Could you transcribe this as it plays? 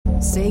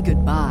Say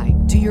goodbye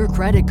to your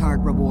credit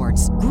card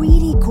rewards.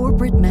 Greedy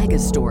corporate mega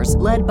stores,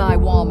 led by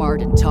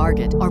Walmart and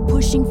Target, are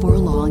pushing for a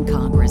law in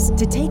Congress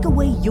to take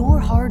away your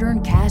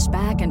hard-earned cash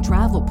back and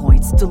travel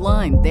points to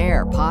line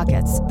their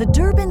pockets. The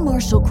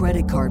Durbin-Marshall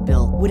credit card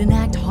bill would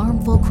enact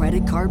harmful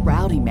credit card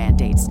routing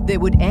mandates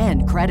that would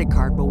end credit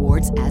card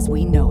rewards as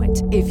we know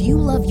it. If you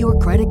love your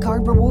credit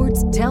card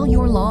rewards, tell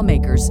your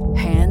lawmakers,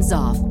 hands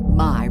off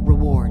my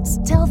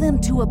rewards. Tell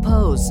them to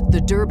oppose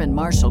the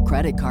Durbin-Marshall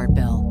credit card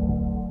bill.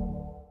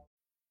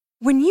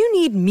 When you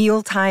need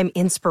mealtime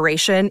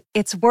inspiration,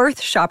 it's worth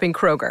shopping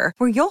Kroger,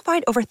 where you'll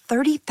find over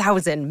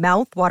 30,000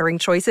 mouth-watering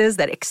choices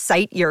that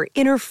excite your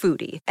inner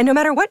foodie. And no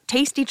matter what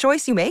tasty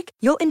choice you make,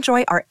 you'll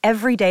enjoy our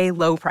everyday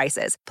low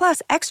prices,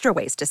 plus extra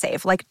ways to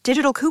save, like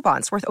digital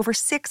coupons worth over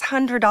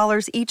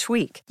 $600 each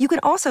week. You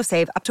can also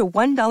save up to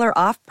 $1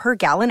 off per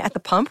gallon at the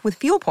pump with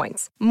fuel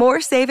points.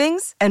 More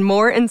savings and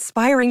more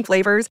inspiring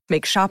flavors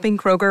make shopping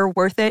Kroger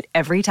worth it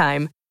every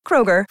time.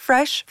 Kroger,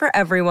 fresh for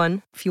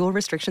everyone. Fuel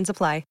restrictions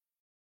apply.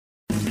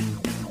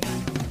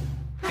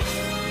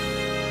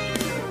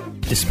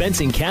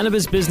 Dispensing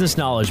cannabis business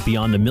knowledge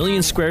beyond a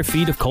million square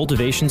feet of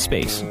cultivation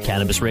space.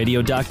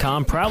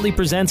 CannabisRadio.com proudly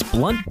presents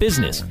Blunt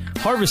Business,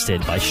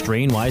 harvested by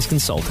Strainwise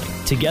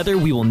Consulting. Together,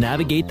 we will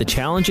navigate the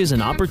challenges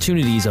and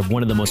opportunities of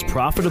one of the most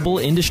profitable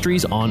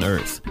industries on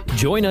earth.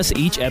 Join us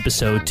each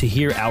episode to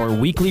hear our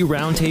weekly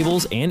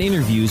roundtables and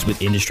interviews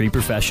with industry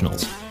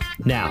professionals.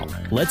 Now,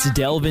 let's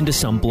delve into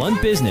some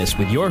blunt business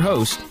with your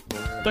host.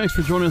 Thanks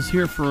for joining us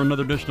here for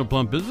another edition of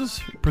Blunt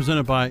Business,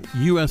 presented by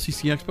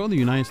USCC Expo, the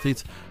United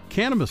States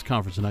Cannabis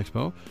Conference and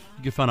Expo.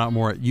 You can find out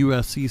more at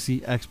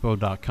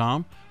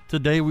usccexpo.com.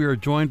 Today we are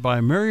joined by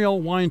Marielle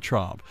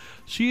Weintraub.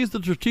 She is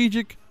the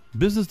Strategic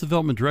Business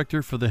Development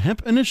Director for the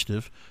Hemp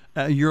Initiative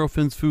at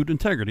Eurofins Food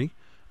Integrity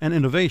and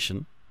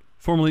Innovation,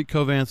 formerly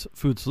Covance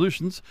Food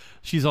Solutions.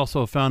 She's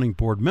also a founding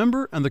board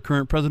member and the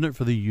current president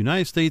for the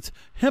United States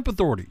Hemp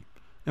Authority.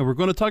 And we're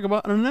going to talk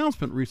about an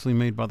announcement recently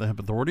made by the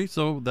Hemp Authority.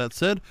 So that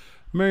said,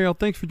 Marielle,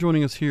 thanks for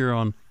joining us here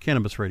on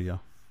Cannabis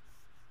Radio.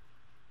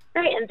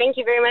 Great, and thank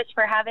you very much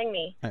for having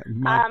me. A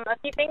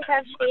few things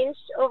have changed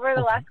over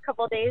the last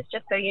couple of days,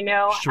 just so you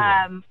know. Sure.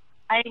 I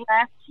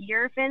left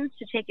Eurofins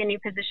to take a new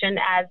position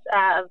as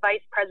Vice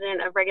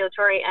President of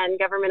Regulatory and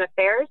Government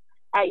Affairs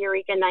at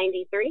Eureka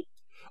 93.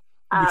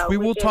 Which we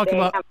will talk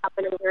about.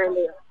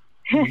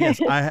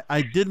 Yes, I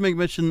I did make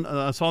mention,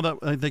 I saw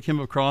that they came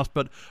across,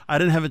 but I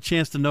didn't have a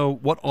chance to know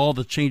what all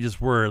the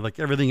changes were. Like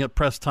everything at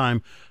press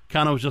time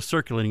kind of was just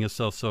circulating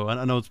itself. So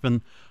I know it's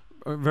been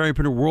a very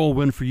pretty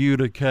whirlwind for you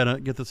to kind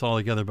of get this all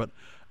together, but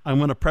I'm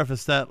going to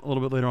preface that a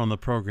little bit later on in the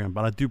program,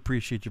 but I do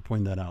appreciate you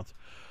pointing that out.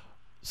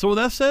 So with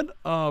that said,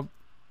 let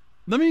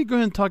me go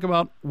ahead and talk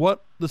about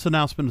what this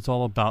announcement is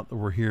all about that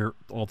we're here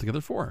all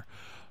together for.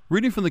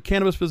 Reading from the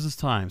Cannabis Business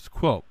Times,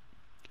 quote,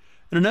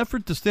 in an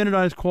effort to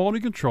standardize quality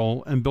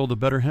control and build a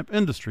better hemp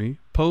industry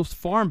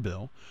post-Farm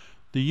Bill,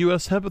 the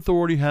U.S. Hemp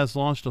Authority has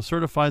launched a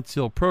certified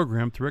seal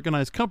program to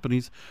recognize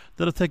companies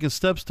that have taken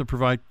steps to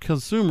provide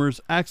consumers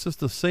access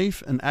to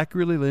safe and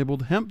accurately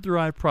labeled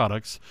hemp-derived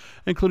products,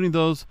 including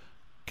those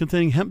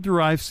containing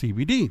hemp-derived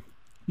CBD.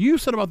 You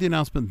said about the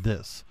announcement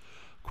this,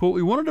 quote,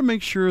 we wanted to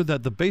make sure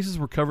that the bases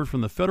were covered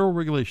from the federal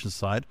regulation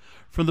side,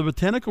 from the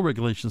botanical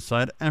regulation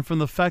side, and from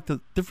the fact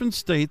that different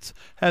states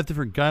have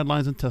different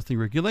guidelines and testing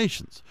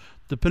regulations,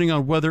 depending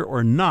on whether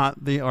or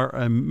not they are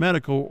a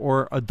medical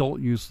or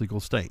adult use legal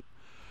state.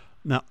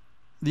 Now,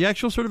 the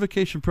actual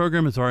certification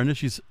program is our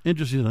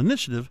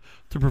initiative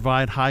to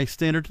provide high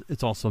standards.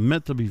 It's also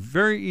meant to be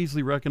very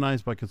easily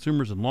recognized by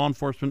consumers and law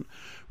enforcement,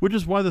 which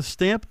is why the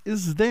stamp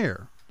is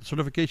there. The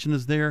certification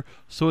is there,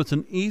 so it's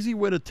an easy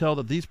way to tell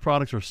that these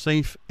products are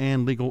safe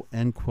and legal,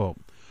 end quote.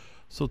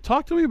 So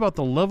talk to me about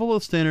the level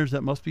of standards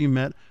that must be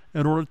met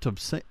in order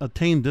to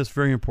attain this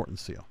very important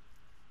seal.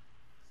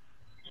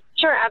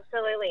 Sure,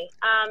 absolutely.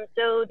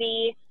 So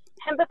the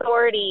Hemp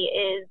Authority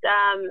is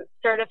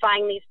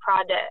certifying these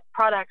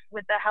products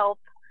with the help,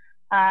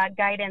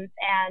 guidance,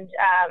 and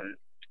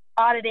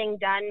auditing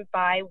done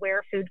by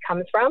Where Food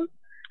Comes From.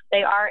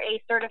 They are a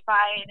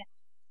certified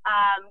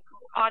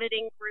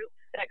auditing group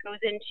that goes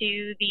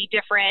into the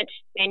different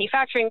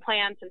manufacturing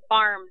plants and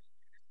farms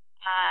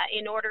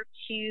in order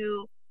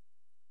to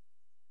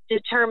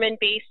determine,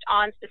 based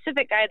on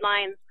specific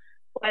guidelines,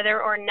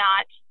 whether or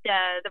not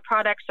the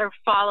products are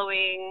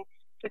following,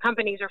 the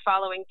companies are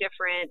following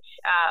different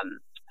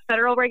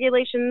federal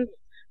regulations,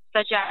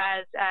 such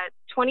as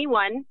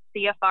 21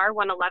 CFR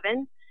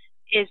 111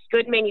 is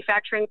good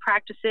manufacturing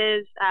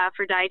practices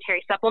for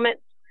dietary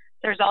supplements.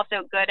 There's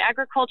also good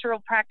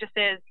agricultural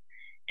practices.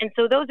 And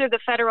so those are the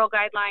federal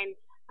guidelines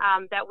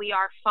that we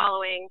are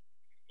following.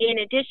 In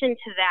addition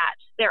to that,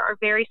 there are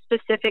very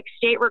specific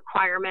state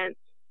requirements,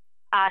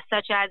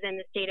 such as in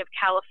the state of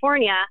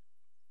California,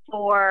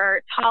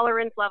 for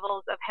tolerance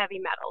levels of heavy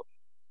metals,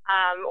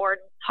 or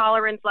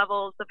tolerance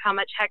levels of how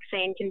much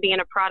hexane can be in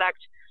a product,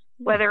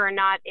 whether or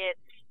not it's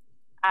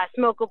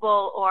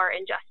smokable or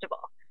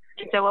ingestible.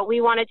 And so what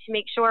we wanted to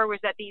make sure was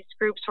that these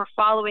groups were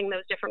following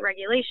those different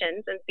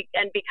regulations.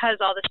 And because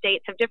all the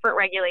states have different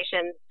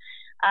regulations,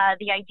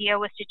 the idea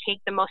was to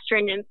take the most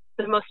stringent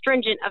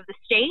of the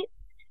state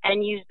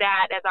and use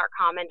that as our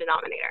common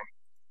denominator.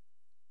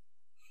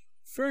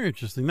 Very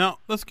interesting. Now,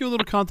 let's give a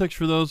little context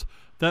for those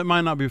that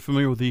might not be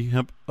familiar with the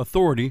Hemp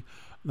Authority.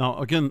 Now,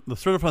 again, the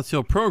Certified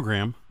Seal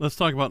Program, let's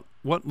talk about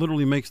what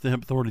literally makes the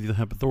Hemp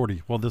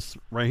Authority. Well, this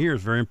right here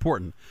is very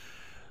important.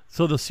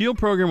 So the SEAL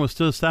program was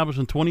still established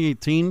in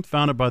 2018,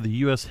 founded by the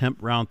U.S.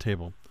 Hemp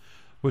Roundtable,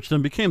 which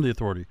then became the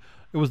Authority.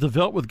 It was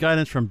developed with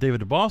guidance from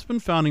David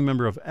DeBosman, founding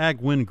member of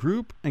AgWin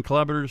Group, and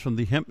collaborators from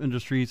the Hemp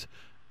Industries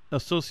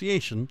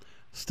Association,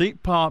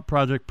 state pilot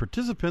project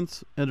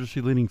participants,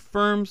 industry-leading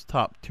firms,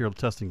 top-tier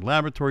testing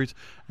laboratories,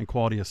 and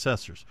quality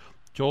assessors.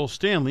 Joel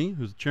Stanley,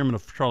 who's the chairman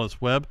of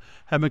Charlotte's Web,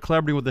 had been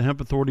collaborating with the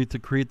Hemp Authority to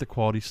create the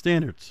quality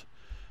standards.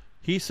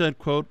 He said,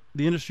 quote,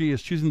 "The industry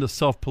is choosing to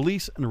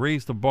self-police and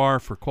raise the bar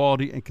for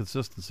quality and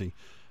consistency."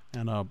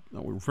 And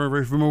we're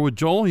very familiar with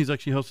Joel. He's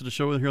actually hosted a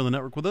show here on the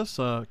network with us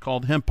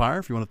called Hempire,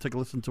 if you want to take a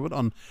listen to it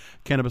on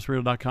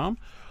CannabisRadio.com.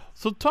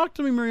 So talk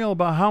to me, Marielle,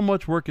 about how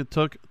much work it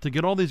took to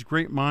get all these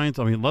great minds.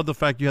 I mean, love the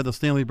fact you had the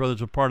Stanley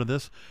brothers a part of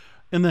this,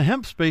 in the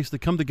hemp space to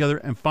come together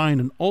and find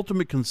an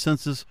ultimate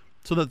consensus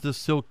so that this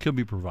still could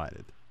be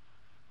provided.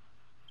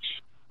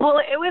 Well,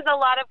 it was a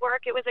lot of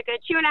work. It was a good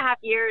 2.5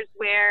 years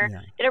where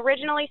it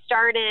originally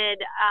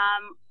started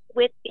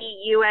with the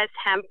U.S.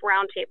 Hemp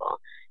Roundtable.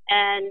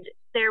 And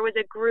there was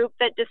a group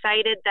that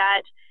decided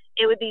that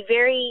it would be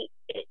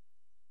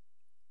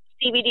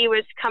CBD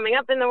was coming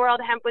up in the world,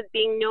 hemp was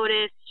being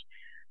noticed,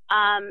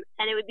 and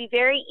it would be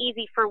very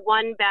easy for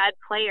one bad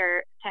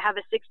player to have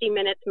a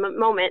 60-minute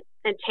moment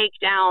and take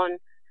down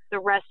the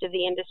rest of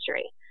the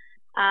industry.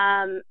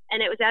 And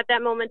it was at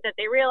that moment that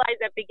they realized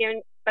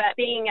that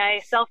being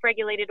a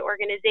self-regulated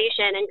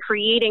organization and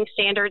creating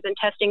standards and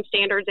testing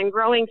standards and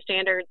growing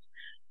standards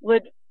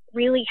would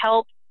really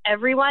help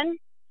everyone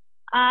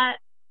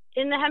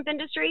in the hemp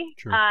industry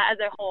as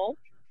a whole.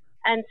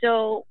 And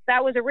so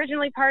that was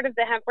originally part of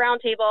the Hemp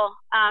Roundtable.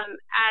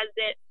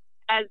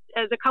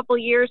 As a couple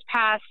years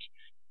passed,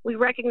 we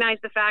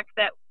recognized the fact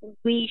that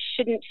we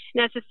shouldn't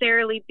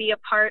necessarily be a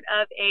part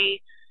of a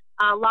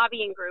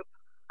lobbying group.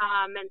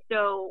 And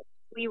so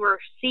we were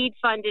seed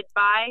funded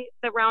by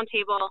the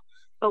Roundtable,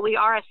 but we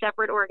are a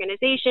separate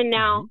organization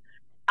now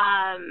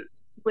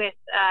with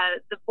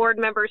the board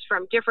members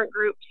from different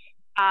groups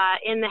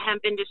in the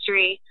hemp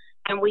industry.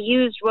 And we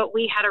used what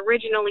we had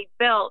originally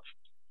built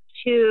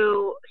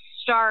to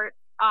start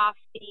off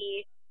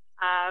the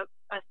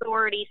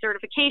authority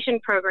certification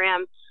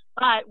program.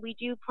 But we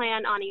do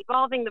plan on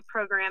evolving the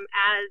program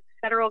as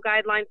federal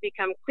guidelines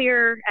become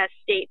clearer, as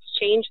states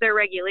change their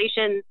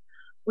regulations.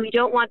 We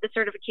don't want the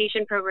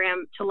certification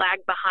program to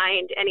lag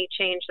behind any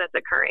change that's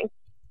occurring.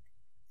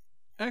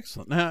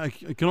 Excellent. Now, I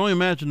can only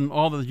imagine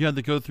all that you had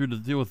to go through to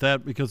deal with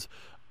that, because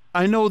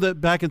I know that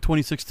back in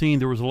 2016,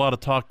 there was a lot of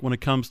talk when it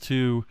comes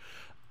to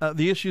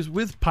the issues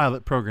with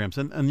pilot programs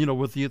and you know,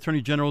 with the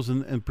attorney generals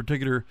in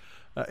particular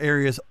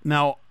areas.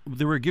 Now,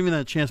 they were giving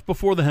that a chance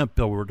before the hemp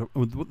bill.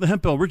 The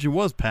hemp bill originally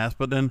was passed,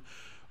 but then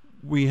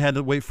we had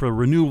to wait for a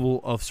renewal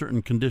of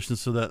certain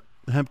conditions so that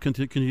hemp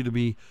continue to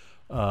be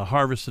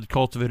harvested,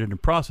 cultivated, and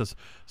processed.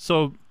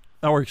 So,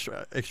 or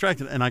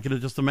extracted. And I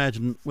could just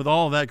imagine with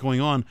all of that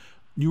going on,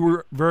 you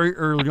were very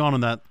early on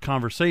in that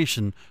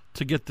conversation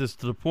to get this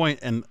to the point,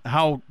 and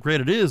how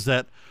great it is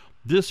that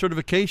this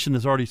certification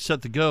is already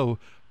set to go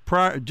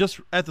just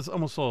at this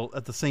almost all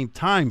at the same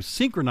time,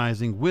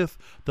 synchronizing with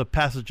the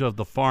passage of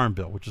the Farm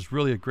Bill, which is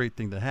really a great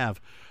thing to have.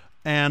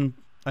 And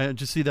I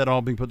just see that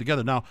all being put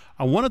together. Now,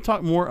 I want to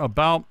talk more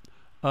about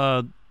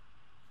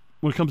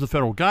when it comes to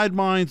federal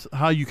guidelines,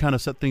 how you kind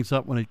of set things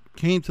up when it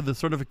came to the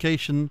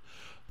certification,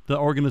 the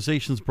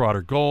organization's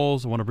broader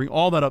goals. I want to bring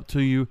all that up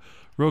to you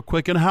real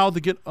quick, and how to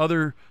get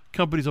other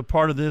companies a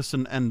part of this,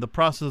 and the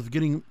process of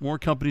getting more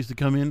companies to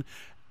come in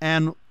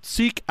and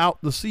seek out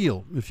the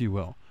seal, if you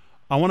will.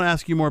 I want to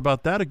ask you more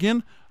about that.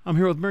 Again, I'm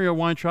here with Marielle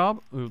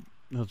Weintraub,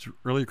 that's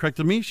really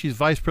corrected me. She's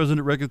Vice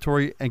President,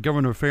 Regulatory and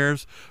Government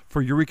Affairs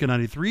for Eureka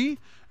 93,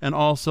 and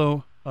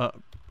also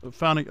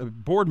founding a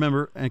board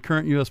member and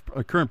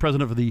current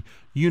president of the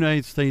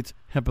United States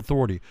Hemp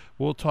Authority.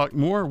 We'll talk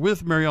more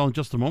with Marielle in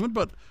just a moment,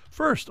 but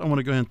first I want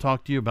to go ahead and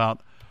talk to you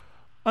about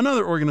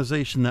another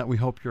organization that we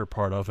hope you're a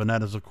part of, and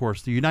that is, of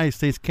course, the United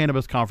States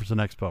Cannabis Conference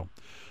and Expo.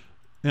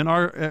 In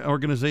our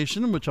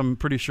organization, which I'm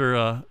pretty sure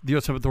the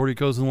U.S. Hemp Authority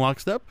goes in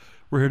lockstep,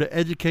 we're here to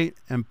educate,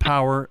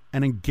 empower,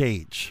 and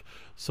engage.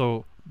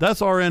 So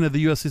that's our end of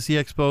the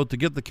USCC Expo, to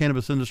get the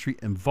cannabis industry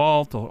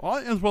involved,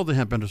 as well as the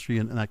hemp industry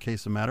in that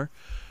case of matter.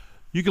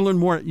 You can learn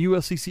more at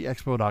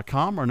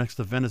usccexpo.com. Our next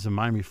event is in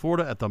Miami,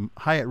 Florida, at the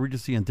Hyatt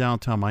Regency in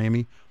downtown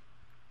Miami.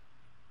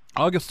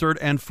 August 3rd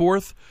and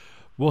 4th,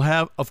 we'll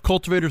have a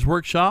cultivators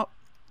workshop.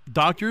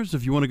 Doctors,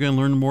 if you want to go and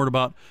learn more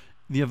about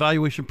the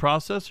evaluation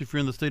process, if you're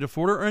in the state of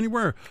Florida or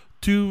anywhere,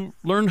 to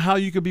learn how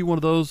you could be one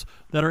of those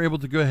that are able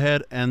to go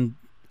ahead and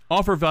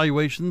offer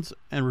evaluations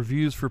and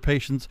reviews for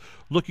patients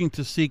looking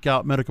to seek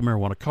out medical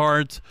marijuana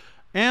cards.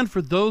 And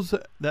for those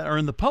that are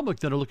in the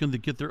public that are looking to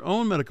get their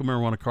own medical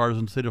marijuana cards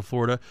in the state of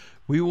Florida,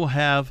 we will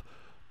have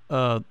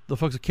the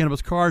folks at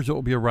Cannabis Cards that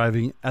will be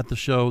arriving at the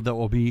show, that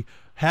will be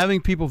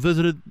having people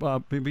visited,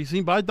 be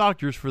seen by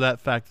doctors for that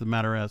fact of the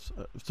matter.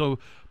 So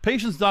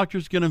patients,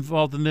 doctors get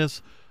involved in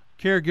this,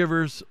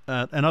 caregivers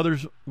and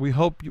others. We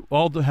hope you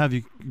all to have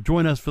you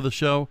join us for the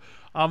show.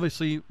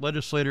 Obviously,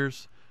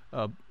 legislators,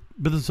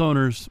 business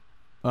owners,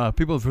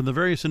 people from the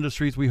various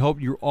industries. We hope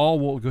you all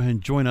will go ahead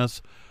and join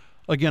us.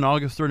 Again,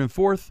 August 3rd and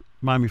 4th,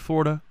 Miami,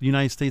 Florida, the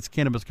United States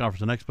Cannabis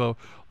Conference and Expo.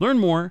 Learn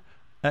more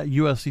at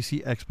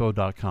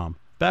usccexpo.com.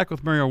 Back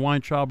with Mariel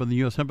Weintraub and the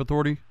U.S. Hemp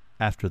Authority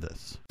after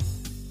this.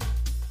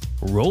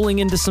 Rolling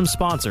into some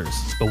sponsors,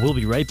 but we'll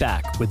be right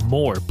back with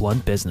more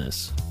Blunt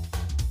Business.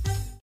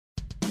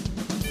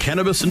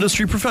 Cannabis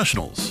industry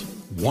professionals.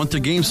 Want to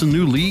gain some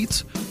new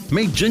leads?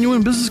 Make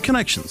genuine business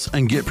connections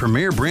and get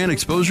premier brand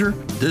exposure?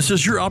 This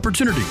is your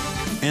opportunity.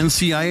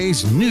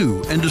 NCIA's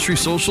new industry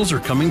socials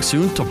are coming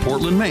soon to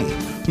Portland, Maine,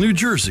 New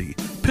Jersey,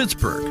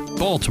 Pittsburgh,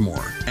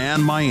 Baltimore,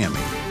 and Miami.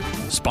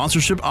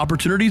 Sponsorship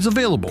opportunities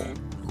available.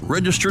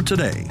 Register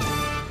today.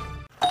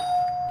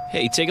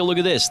 Hey, take a look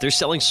at this. They're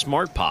selling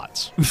smart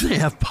pots. They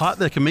have pot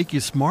that can make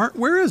you smart?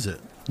 Where is it?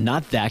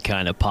 Not that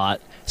kind of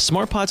pot.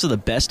 Smart pots are the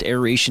best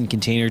aeration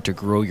container to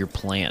grow your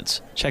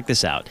plants. Check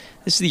this out.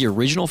 This is the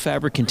original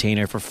fabric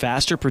container for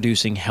faster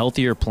producing,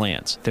 healthier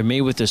plants. They're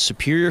made with a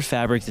superior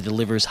fabric that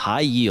delivers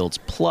high yields.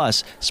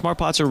 Plus, smart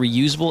pots are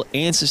reusable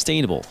and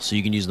sustainable, so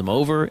you can use them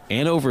over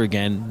and over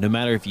again, no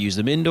matter if you use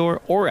them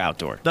indoor or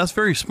outdoor. That's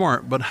very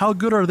smart, but how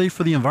good are they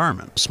for the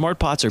environment? Smart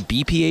pots are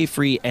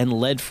BPA-free and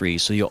lead-free,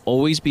 so you'll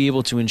always be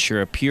able to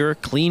ensure a pure,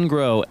 clean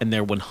grow, and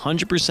they're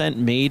 100%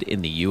 made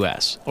in the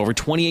U.S. Over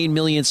 28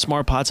 million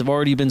smart pots have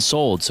already been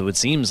sold, so it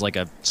seems like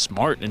a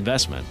smart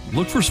investment.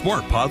 Look for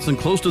smart pots in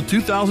close to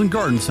 2,000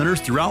 garden centers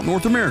throughout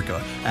North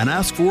America and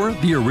ask for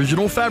the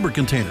original fabric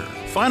container.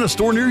 Find a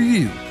store near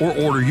you or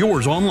order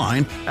yours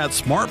online at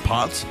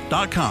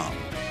smartpots.com.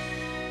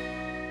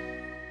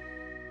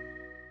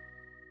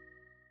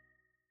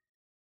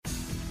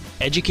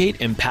 Educate,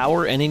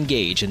 empower, and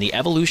engage in the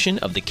evolution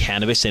of the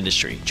cannabis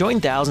industry.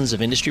 Join thousands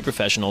of industry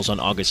professionals on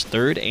August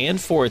 3rd and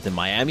 4th in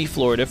Miami,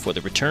 Florida for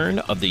the return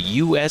of the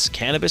U.S.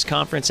 Cannabis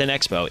Conference and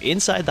Expo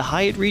inside the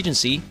Hyatt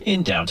Regency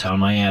in downtown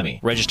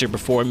Miami. Register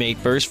before May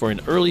 1st for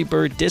an early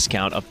bird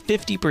discount of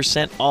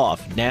 50%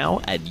 off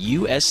now at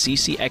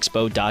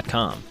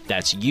usccexpo.com.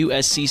 That's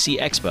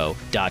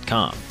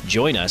usccexpo.com.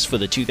 Join us for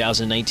the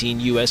 2019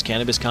 U.S.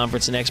 Cannabis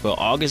Conference and Expo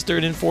August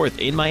 3rd and 4th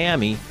in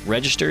Miami.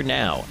 Register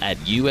now at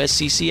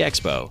usccexpo.com.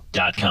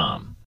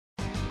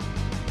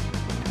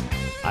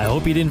 I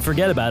hope you didn't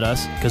forget about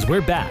us, because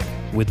we're back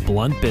with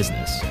Blunt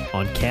Business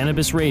on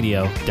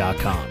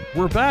CannabisRadio.com.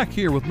 We're back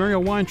here with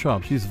Mariel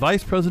Weintraub. She's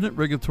Vice President,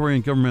 Regulatory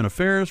and Government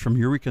Affairs from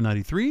Eureka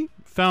 93,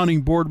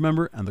 founding board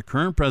member, and the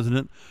current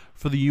president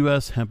for the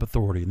U.S. Hemp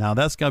Authority. Now,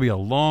 that's got to be a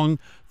long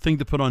thing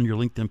to put on your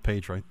LinkedIn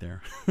page right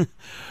there.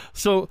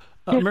 So,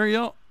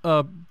 Mariel,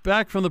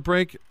 back from the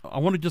break, I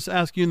want to just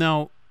ask you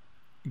now,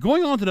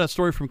 going on to that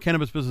story from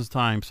Cannabis Business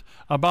Times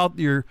about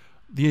the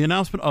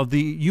announcement of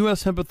the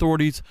U.S. Hemp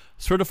Authority's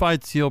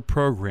Certified Seal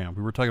program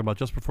we were talking about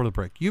just before the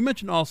break. You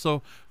mentioned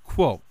also,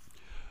 quote,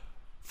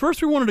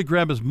 first we wanted to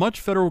grab as much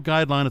federal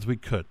guideline as we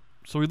could.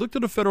 So we looked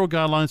at the federal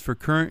guidelines for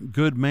current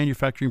good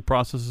manufacturing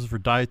processes for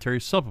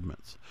dietary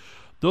supplements.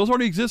 Those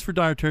already exist for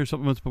dietary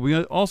supplements, but we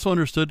also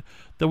understood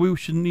that we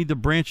should need to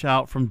branch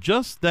out from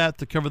just that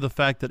to cover the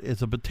fact that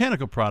it's a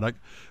botanical product,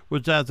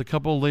 which adds a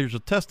couple of layers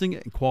of testing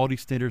and quality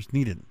standards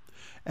needed.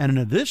 And in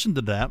addition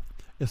to that,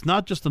 it's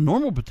not just a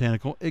normal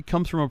botanical. It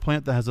comes from a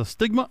plant that has a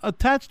stigma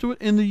attached to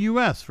it in the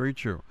U.S. Very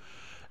true.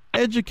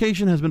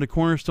 Education has been a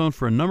cornerstone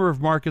for a number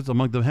of markets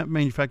among the hemp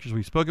manufacturers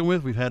we've spoken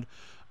with. We've had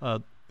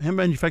hemp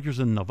manufacturers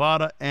in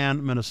Nevada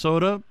and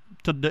Minnesota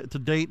to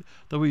date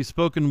that we've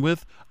spoken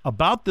with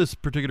about this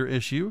particular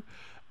issue.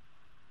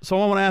 So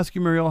I want to ask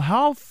you, Mariel,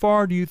 how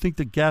far do you think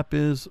the gap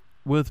is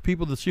with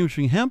people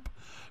distinguishing hemp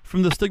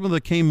from the stigma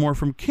that came more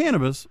from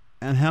cannabis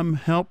and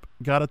hemp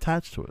got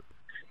attached to it?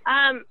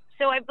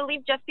 So I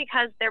believe just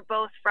because they're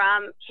both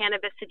from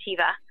cannabis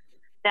sativa,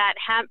 that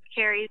hemp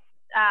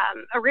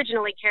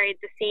originally carried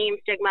the same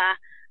stigma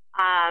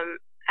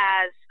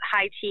as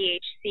high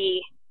THC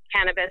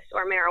cannabis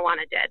or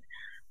marijuana did.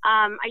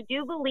 I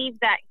do believe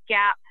that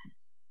gap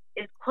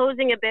is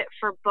closing a bit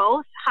for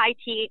both high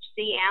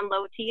THC and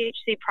low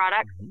THC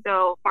products,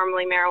 so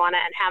formerly marijuana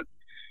and hemp,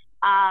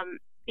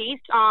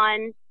 based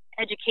on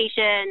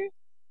education,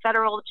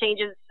 federal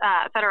changes,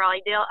 federal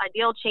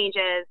ideal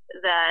changes,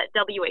 the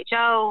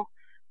WHO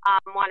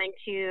wanting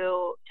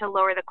to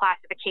lower the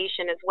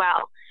classification as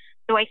well.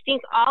 So I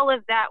think all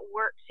of that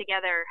work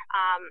together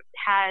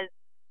has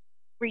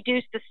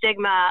reduced the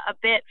stigma a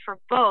bit for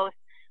both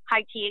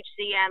high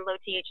THC and low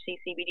THC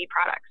CBD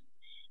products,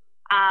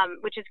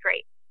 which is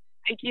great.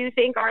 I do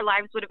think our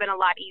lives would have been a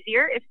lot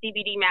easier if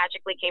CBD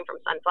magically came from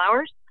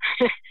sunflowers,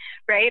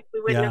 right?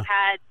 We wouldn't have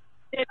had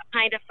this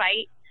kind of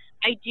fight.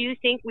 I do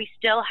think we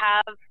still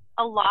have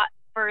a lot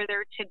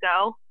further to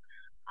go.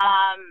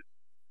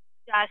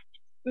 Just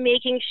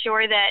making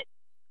sure that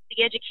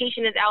the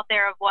education is out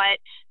there of what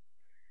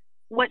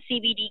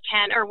CBD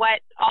can, or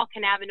what all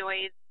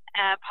cannabinoids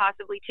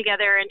possibly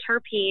together, and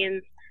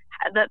terpenes,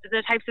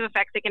 the types of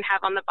effects it can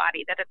have on the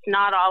body, that it's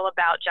not all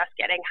about just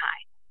getting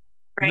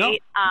high,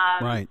 right?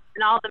 No. Right.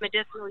 And all the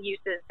medicinal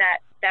uses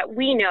that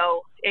we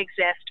know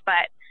exist,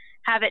 but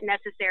haven't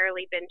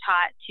necessarily been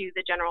taught to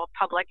the general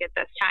public at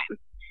this time.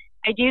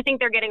 I do think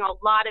they're getting a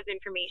lot of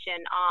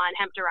information on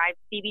hemp-derived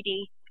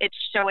CBD. It's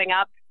showing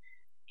up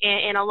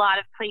in a lot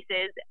of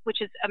places,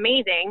 which is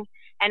amazing,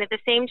 and at the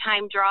same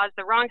time draws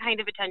the wrong kind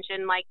of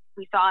attention, like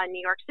we saw in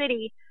New York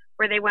City,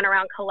 where they went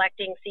around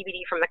collecting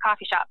CBD from the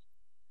coffee shops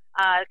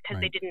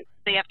because Right.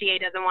 the FDA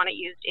doesn't want it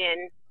used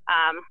in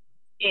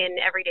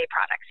everyday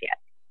products yet.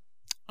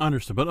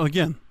 Understood. But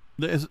again,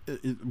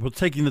 what's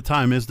taking the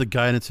time is the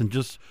guidance, and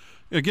just,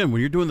 again,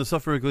 when you're doing the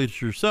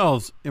self-regulation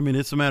yourselves, I mean,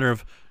 it's a matter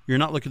of you're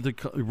not looking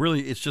to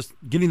really, it's just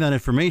getting that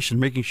information,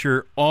 making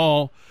sure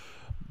all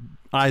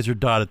I's are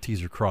dotted,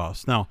 T's are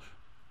crossed. Now,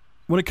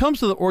 when it comes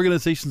to the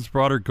organization's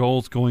broader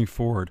goals going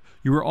forward,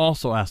 you were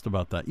also asked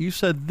about that. You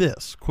said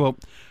this, quote,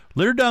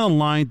 later down the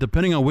line,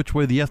 depending on which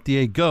way the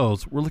FDA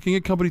goes, we're looking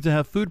at companies that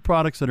have food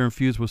products that are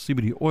infused with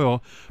CBD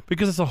oil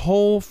because it's a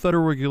whole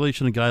federal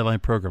regulation and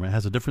guideline program. It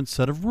has a different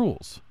set of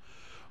rules.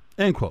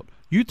 End quote.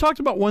 You talked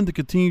about wanting to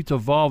continue to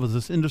evolve as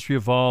this industry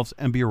evolves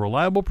and be a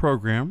reliable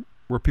program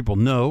where people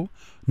know,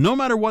 no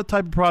matter what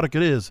type of product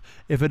it is,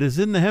 if it is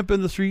in the hemp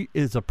industry,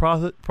 it is a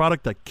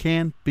product that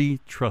can be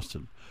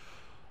trusted.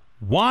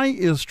 Why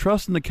is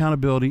trust and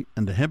accountability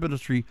in the hemp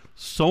industry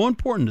so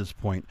important at this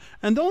point?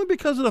 And only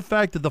because of the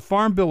fact that the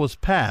Farm Bill was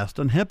passed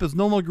and hemp is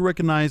no longer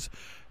recognized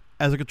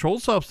as a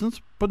controlled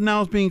substance, but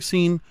now is being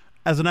seen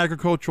as an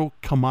agricultural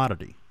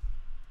commodity.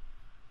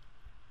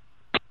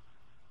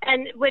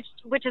 And which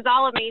is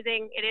all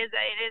amazing. It is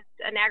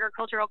an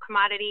agricultural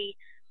commodity.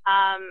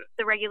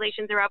 The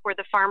regulations are up where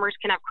the farmers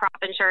can have crop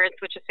insurance,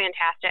 which is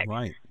fantastic.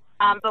 Right.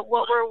 But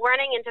what we're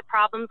running into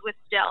problems with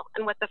still,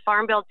 and what the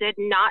Farm Bill did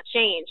not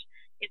change,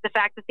 is the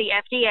fact that the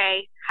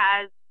FDA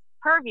has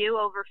purview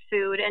over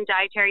food and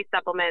dietary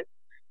supplements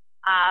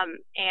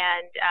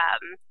and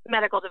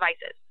medical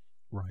devices.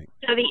 Right.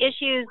 So the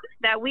issues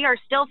that we are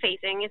still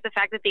facing is the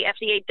fact that the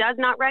FDA does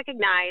not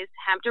recognize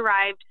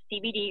hemp-derived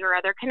CBD or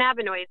other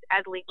cannabinoids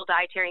as legal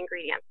dietary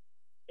ingredients.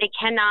 They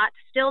cannot,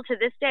 still to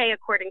this day,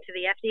 according to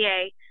the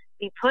FDA,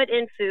 be put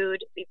in food,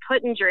 be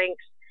put in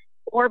drinks,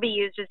 or be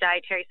used as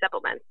dietary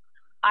supplements.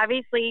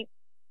 Obviously,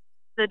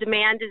 the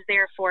demand is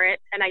there for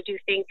it, and I do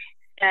think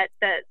that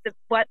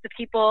what the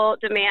people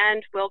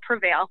demand will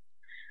prevail.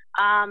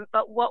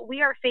 But what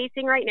we are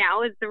facing right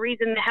now is the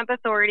reason the Hemp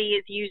Authority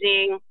is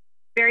using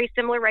very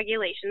similar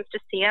regulations to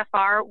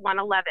CFR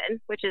 111,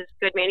 which is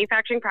Good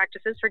Manufacturing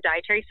Practices for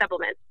Dietary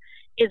Supplements,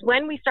 is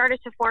when we started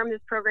to form this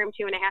program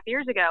 2.5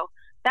 years ago,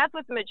 that's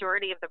what the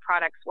majority of the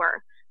products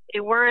were. They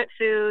weren't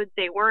food,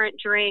 they weren't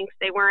drinks,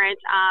 they weren't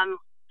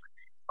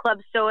club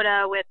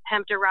soda with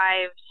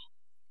hemp-derived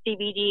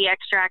CBD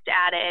extract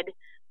added.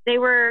 They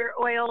were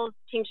oils,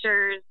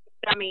 tinctures,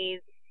 gummies,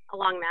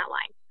 along that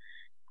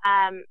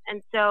line.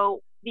 And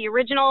so the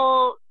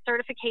original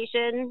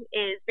certification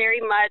is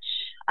very much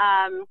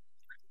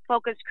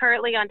focused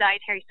currently on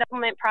dietary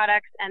supplement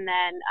products, and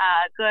then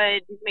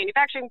good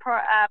manufacturing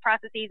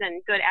processes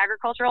and good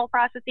agricultural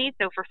processes,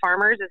 so for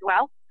farmers as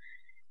well.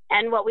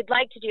 And what we'd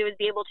like to do is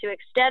be able to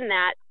extend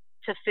that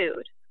to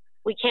food.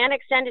 We can't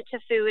extend it to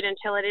food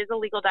until it is a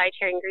legal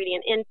dietary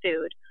ingredient in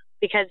food,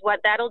 because what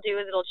that'll do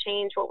is it'll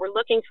change what we're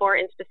looking for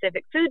in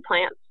specific food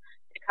plants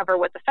to cover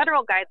what the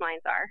federal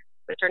guidelines are,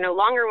 which are no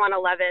longer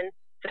 111.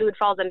 Food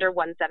falls under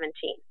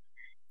 117.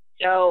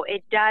 So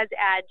it does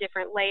add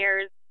different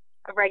layers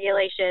of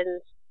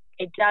regulations.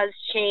 It does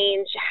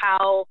change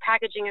how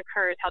packaging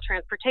occurs, how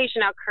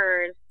transportation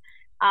occurs.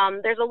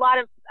 There's a lot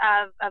of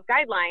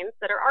guidelines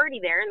that are already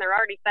there, and they're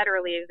already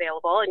federally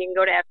available, and you can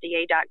go to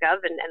fda.gov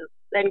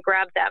and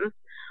grab them.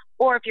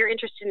 Or if you're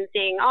interested in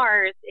seeing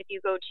ours, if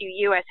you go to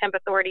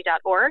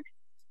ushempauthority.org,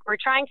 we're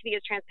trying to be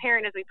as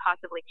transparent as we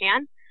possibly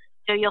can.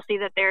 So you'll see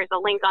that there's a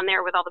link on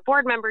there with all the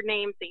board member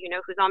names, so you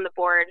know who's on the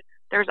board.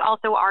 There's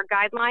also our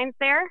guidelines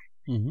there,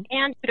 and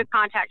who to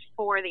contact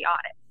for the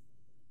audit.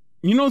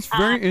 You know, it's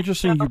very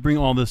interesting you bring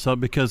all this up,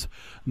 because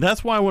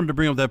that's why I wanted to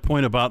bring up that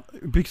point about,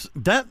 because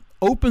that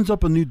opens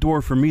up a new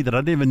door for me that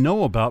I didn't even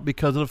know about,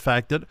 because of the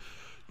fact that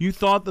you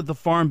thought that the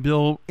Farm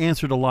Bill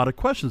answered a lot of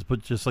questions.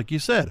 But just like you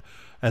said,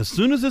 as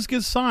soon as this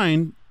gets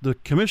signed, the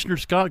Commissioner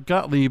Scott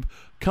Gottlieb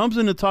comes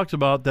in and talks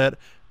about that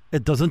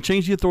it doesn't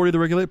change the authority to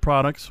regulate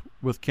products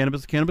with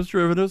cannabis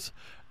derivatives.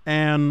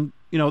 And,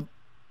 you know,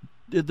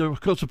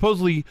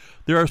 supposedly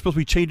there are supposed to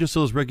be changes to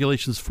those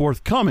regulations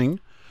forthcoming,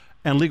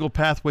 and legal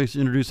pathways to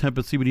introduce hemp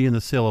and CBD in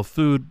the sale of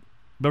food,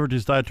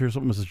 beverages, dietary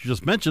supplements, as you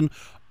just mentioned,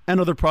 and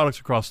other products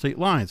across state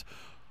lines.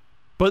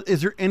 But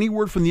is there any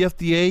word from the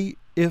FDA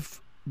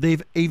if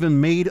they've even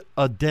made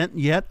a dent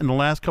yet in the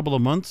last couple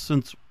of months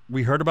since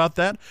we heard about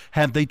that?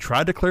 Have they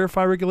tried to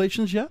clarify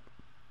regulations yet?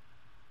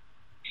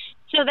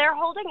 So they're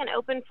holding an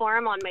open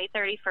forum on May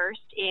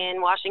 31st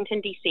in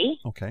Washington, D.C.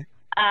 Okay.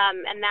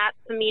 And that's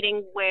the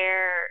meeting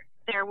where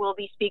there will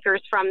be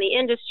speakers from the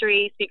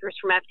industry, speakers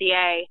from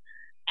FDA,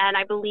 And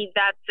I believe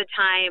that's the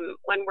time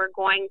when we're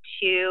going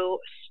to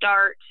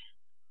start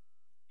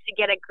to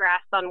get a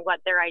grasp on what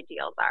their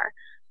ideals are.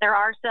 There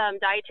are some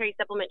dietary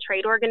supplement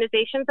trade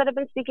organizations that have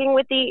been speaking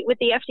with the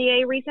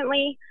FDA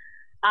recently.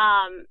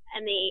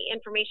 And the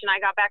information I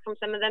got back from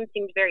some of them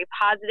seemed very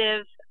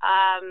positive,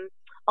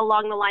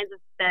 along the lines of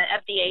the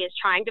FDA is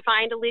trying to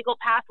find a legal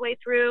pathway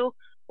through,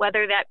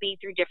 whether that be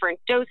through different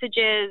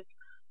dosages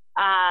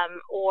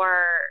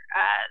or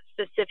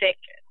specific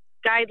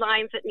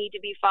guidelines that need to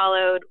be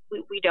followed.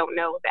 We don't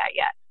know that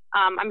yet.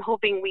 I'm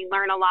hoping we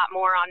learn a lot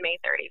more on May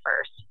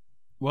 31st.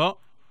 Well,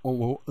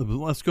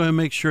 let's go ahead and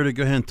make sure to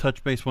go ahead and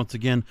touch base once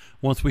again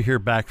once we hear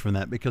back from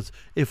that, because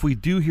if we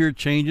do hear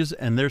changes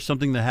and there's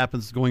something that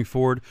happens going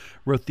forward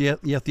where the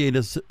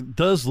FDA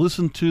does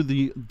listen to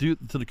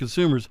the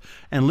consumers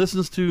and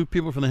listens to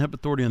people from the Hemp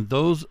Authority and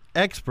those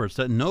experts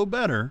that know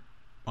better,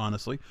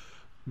 honestly,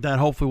 that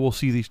hopefully we'll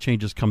see these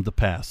changes come to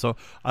pass. So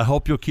I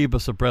hope you'll keep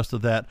us abreast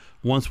of that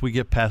once we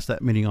get past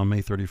that meeting on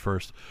May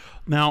 31st.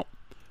 Now,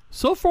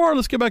 so far,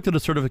 let's get back to the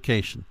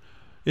certification.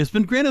 It's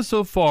been granted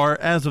so far,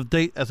 as of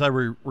date, as I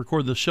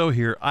record the show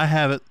here, I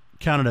have it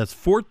counted as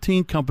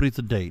 14 companies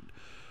to date.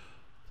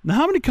 Now,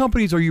 how many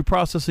companies are you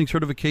processing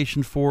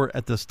certification for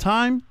at this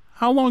time?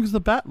 How long is the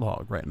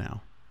backlog right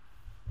now?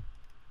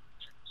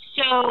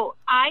 So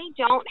I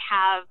don't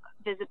have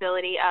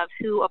visibility of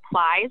who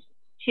applies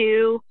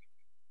to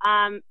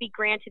be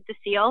granted the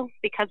seal,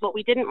 because what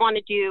we didn't want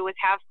to do was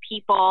have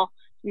people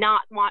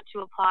not want to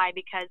apply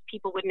because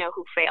people would know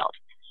who failed.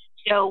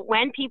 So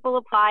when people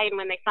apply and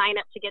when they sign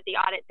up to get the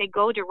audit, they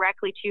go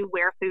directly to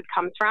Where Food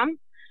Comes From.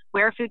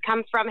 Where Food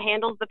Comes From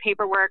handles the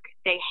paperwork,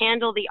 they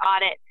handle the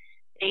audit,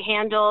 they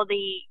handle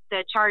the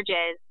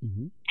charges,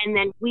 and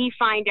then we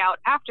find out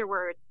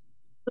afterwards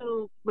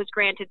who was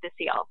granted the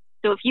seal.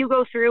 So if you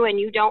go through and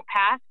you don't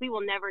pass, we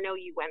will never know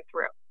you went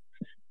through.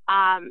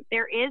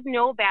 There is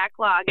no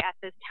backlog at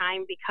this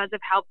time because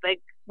of how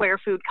big Where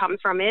Food Comes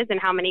From is and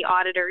how many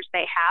auditors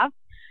they have.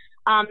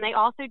 They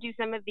also do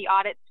some of the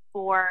audits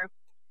for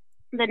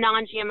the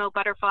non-GMO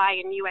butterfly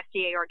and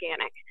USDA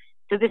organic.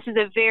 So this is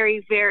a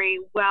very, very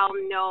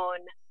well-known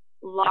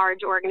large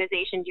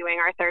organization doing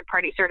our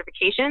third-party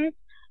certifications,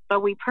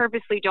 but we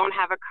purposely don't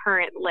have a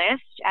current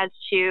list as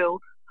to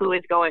who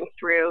is going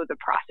through the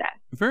process.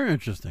 Very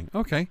interesting.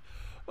 Okay.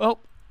 Well,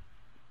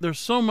 there's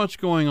so much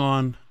going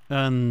on,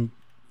 and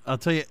I'll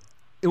tell you,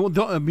 I would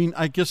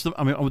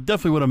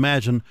definitely would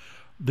imagine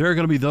there are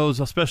going to be those,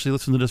 especially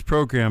listening to this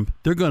program,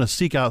 they're going to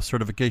seek out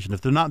certification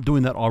if they're not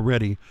doing that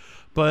already.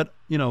 But,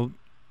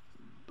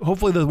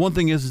 hopefully the one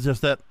thing is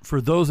just that for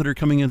those that are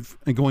coming in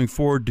and going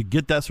forward to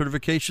get that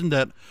certification,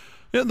 that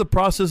the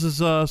process is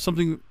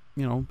something,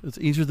 it's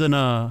easier than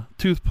a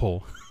tooth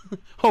pull,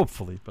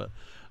 hopefully, but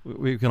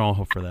we can all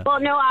hope for that. Well,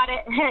 no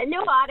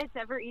audit's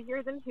ever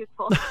easier than tooth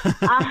pull.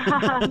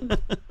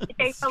 It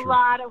takes a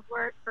lot of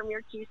work from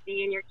your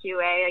QC and your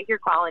QA. Your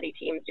quality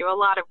teams do a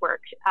lot of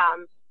work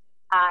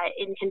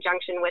in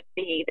conjunction with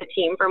the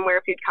team from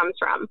Where Food Comes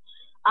From.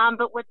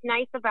 But what's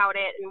nice about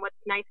it, and what's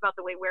nice about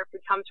the way Where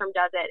Food Comes From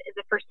does it, is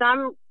if for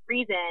some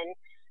reason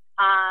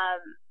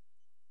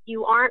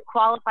you aren't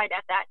qualified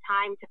at that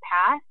time to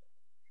pass,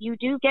 you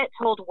do get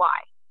told why.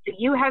 So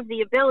you have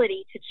the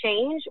ability to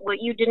change what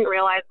you didn't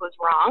realize was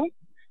wrong,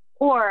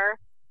 or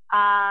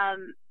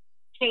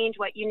change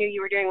what you knew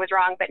you were doing was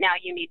wrong, but now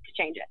you need to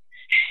change it.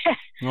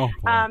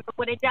 But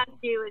what it does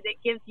do is it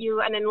gives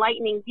you an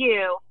enlightening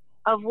view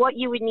of what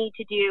you would need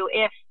to do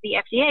if the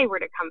FDA were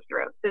to come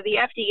through. So the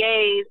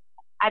FDA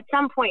at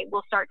some point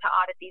will start to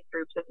audit these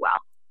groups as well.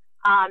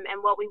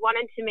 And what we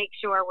wanted to make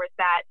sure was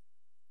that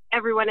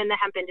everyone in the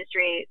hemp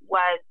industry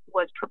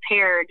was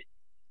prepared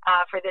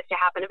for this to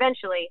happen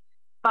eventually,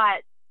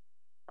 but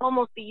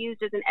almost be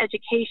used as an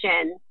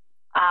education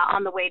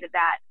on the way to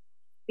that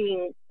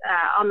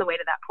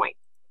point.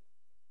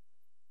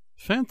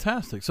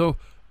 Fantastic. So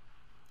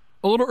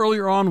a little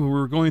earlier on, when we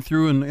were going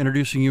through and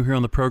introducing you here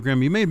on the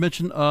program, you made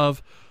mention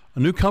of a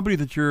new company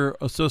that you're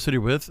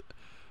associated with,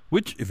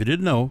 which, if you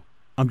didn't know,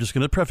 I'm just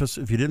going to preface,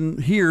 if you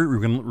didn't hear, we're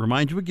going to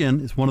remind you again,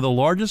 it's one of the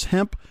largest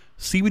hemp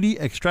CBD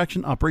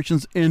extraction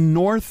operations in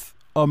North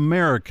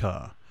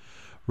America.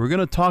 We're going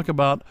to talk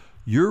about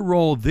your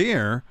role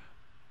there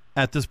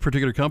at this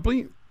particular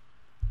company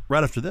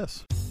right after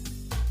this.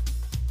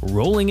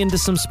 Rolling into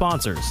some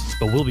sponsors,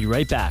 but we'll be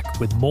right back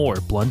with more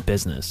Blunt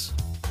Business.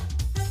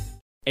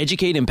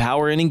 Educate,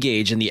 empower, and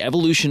engage in the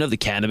evolution of the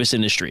cannabis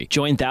industry.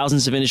 Join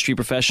thousands of industry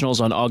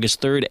professionals on August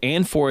 3rd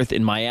and 4th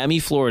in Miami,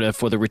 Florida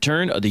for the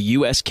return of the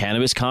U.S.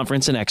 Cannabis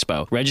Conference and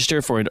Expo.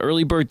 Register for an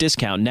early bird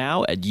discount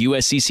now at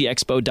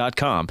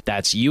usccexpo.com.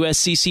 That's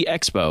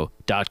usccexpo.com.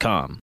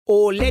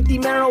 Oh, let the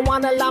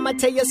marijuana llama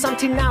tell you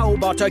something now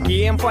about a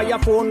game for your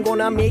phone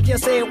gonna make you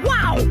say,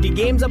 wow! The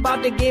game's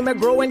about the game of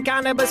growing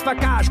cannabis for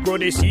cash. Grow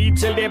the seed,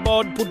 sell the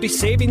bud, put the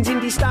savings in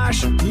the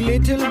stash.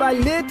 Little by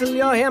little,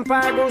 your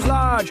empire grows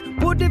large.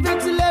 Put the big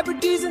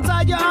celebrities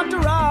inside your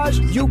entourage.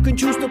 You can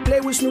choose to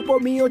play with Snoop or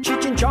me or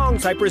Cheech and Chong,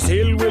 Cypress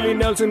Hill, Willie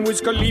Nelson, Wiz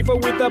Khalifa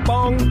with a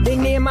bong. The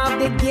name of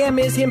the game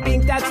is Hemp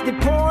Inc., that's the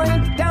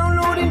point.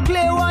 Download and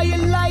play while you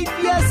light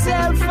your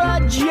yourself a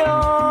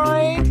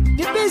joint.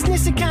 The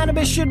business of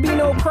cannabis should be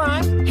no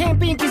crime.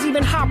 Hemp Inc. is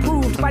even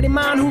hot-proofed by the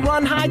man who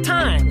run High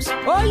Times.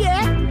 Oh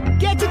yeah?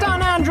 Get it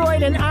on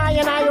Android and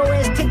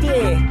iOS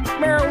today.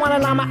 Marijuana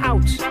Llama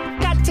out.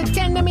 Got to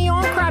tend to me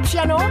own crops,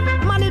 you know.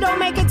 Money don't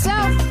make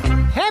itself.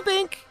 Hemp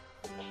Inc.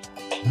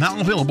 Now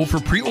available for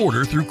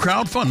pre-order through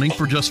crowdfunding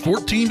for just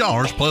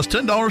 $14 plus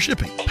 $10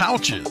 shipping.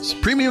 Pouches,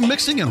 premium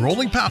mixing and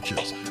rolling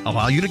pouches,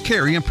 allow you to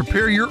carry and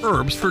prepare your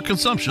herbs for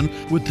consumption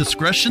with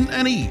discretion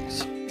and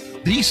ease.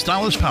 These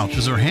stylish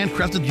pouches are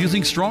handcrafted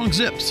using strong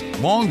zips,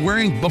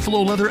 long-wearing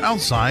buffalo leather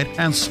outside,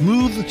 and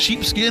smooth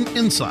sheepskin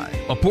inside.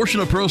 A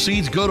portion of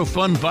proceeds go to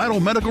fund vital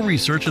medical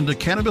research into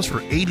cannabis for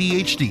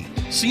ADHD.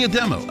 See a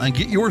demo and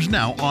get yours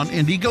now on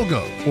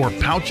Indiegogo or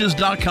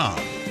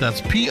pouches.com.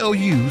 That's POUCHZ.com.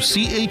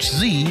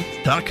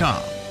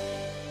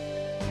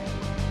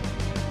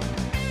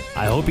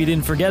 I hope you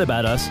didn't forget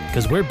about us,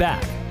 because we're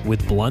back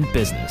with Blunt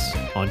Business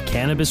on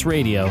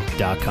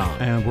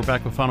CannabisRadio.com. And we're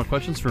back with final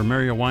questions for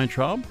Mario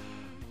Weintraub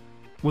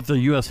with the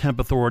U.S. Hemp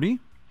Authority,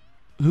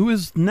 who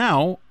is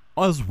now,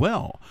 as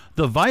well,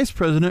 the Vice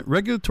President,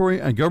 Regulatory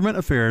and Government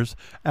Affairs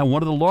at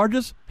one of the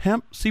largest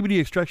hemp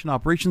CBD extraction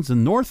operations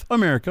in North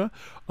America,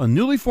 a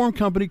newly formed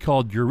company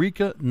called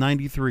Eureka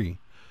 93.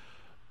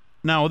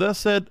 Now, with that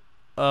said,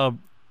 there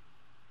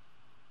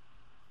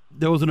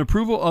was an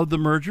approval of the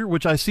merger,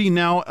 which I see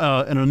now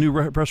in a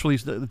new press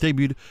release that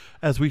debuted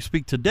as we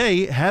speak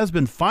today, has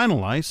been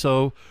finalized.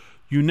 So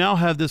you now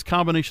have this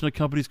combination of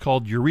companies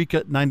called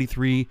Eureka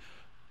 93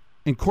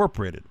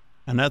 Incorporated.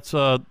 And that's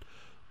a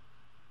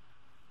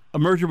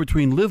merger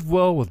between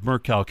LiveWell with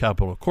Mercal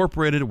Capital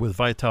Incorporated with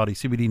Vitality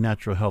CBD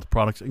Natural Health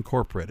Products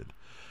Incorporated.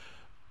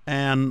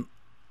 And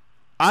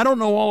I don't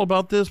know all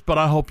about this, but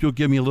I hope you'll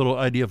give me a little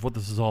idea of what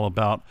this is all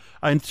about.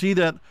 I see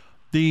that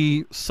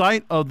the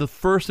site of the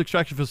first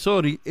extraction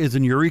facility is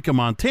in Eureka,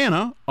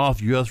 Montana,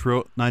 off U.S.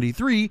 Route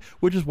 93,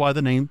 which is why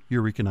the name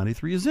Eureka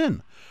 93 is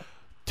in.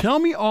 Tell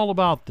me all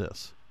about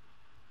this.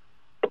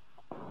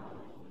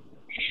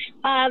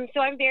 So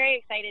I'm very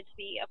excited to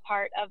be a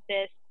part of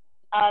this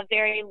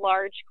very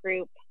large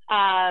group.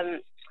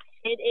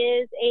 It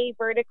is a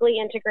vertically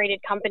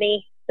integrated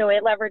company, so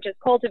it leverages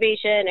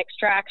cultivation,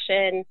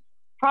 extraction,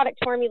 product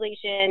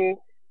formulation,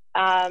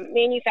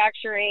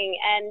 manufacturing,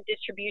 and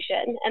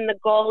distribution. And the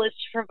goal is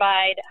to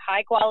provide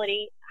high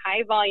quality,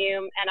 high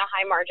volume, and a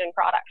high margin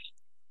product.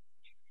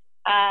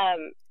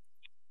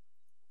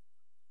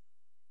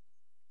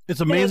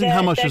 It's amazing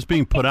how much is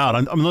being put out.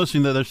 I'm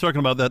listening that they're talking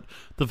about that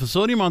the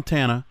facility in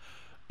Montana,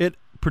 it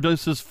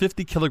produces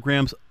 50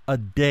 kilograms a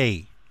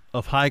day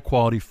of high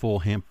quality full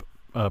hemp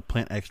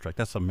plant extract.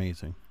 That's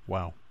amazing.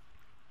 Wow.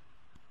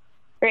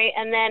 Great.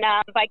 And then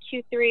by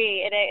Q3,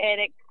 it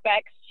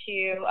expects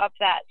to up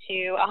that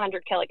to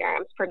 100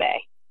 kilograms per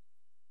day.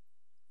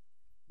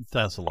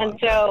 That's a lot. And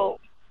so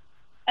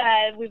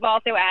we've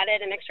also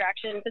added an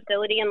extraction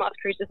facility in Las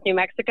Cruces, New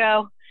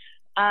Mexico.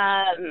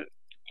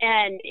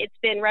 And it's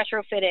been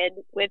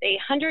retrofitted with a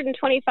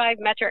 125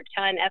 metric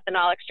ton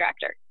ethanol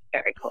extractor.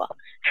 Very cool.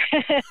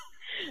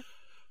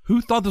 Who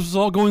thought this was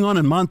all going on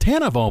in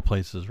Montana, of all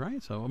places,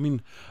 right? So, I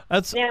mean,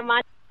 that's... Yeah,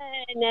 Montana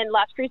and then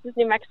Las Cruces,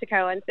 New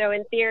Mexico. And so,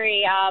 in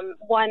theory,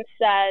 once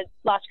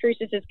Las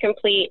Cruces is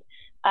complete,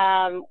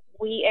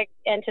 we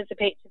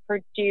anticipate to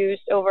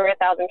produce over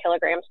 1,000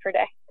 kilograms per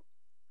day.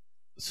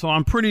 So,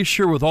 I'm pretty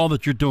sure with all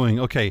that you're doing,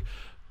 okay,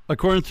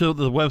 according to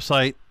the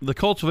website, the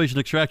cultivation,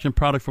 extraction,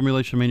 product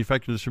formulation,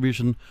 manufacturing,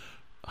 distribution,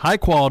 high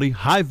quality,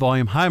 high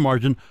volume, high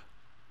margin.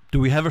 Do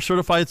we have a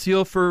certified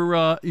seal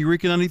for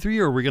Eureka 93,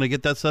 or are we going to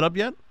get that set up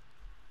yet?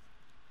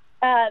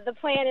 The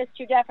plan is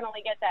to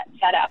definitely get that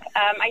set up.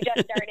 I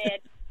just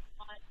started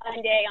on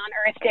Sunday, on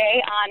Earth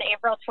Day, on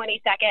April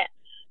 22nd.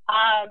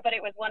 But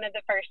it was one of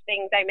the first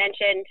things I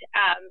mentioned.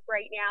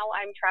 Right now,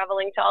 I'm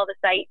traveling to all the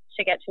sites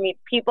to get to meet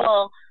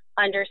people,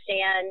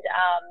 understand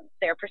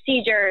their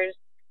procedures,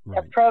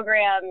 their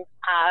programs,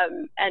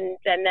 and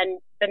then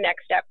the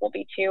next step will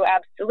be to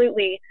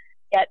absolutely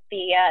get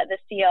the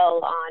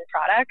seal on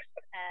products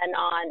and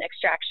on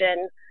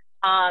extraction.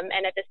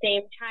 And at the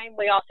same time,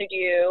 we also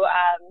do,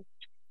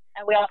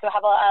 and we also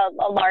have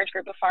a large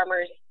group of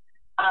farmers.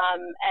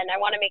 And I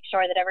want to make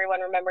sure that everyone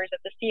remembers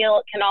that the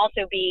seal can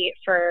also be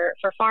for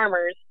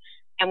farmers.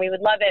 And we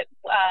would love it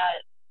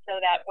so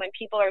that when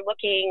people are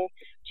looking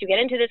to get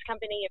into this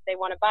company, if they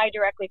want to buy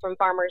directly from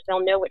farmers,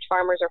 they'll know which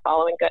farmers are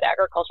following good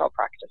agricultural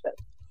practices.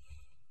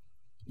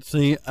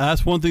 See,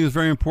 that's one thing that's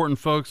very important,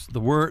 folks.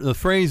 The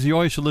phrase you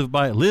always should live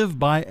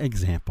by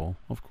example,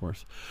 of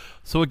course.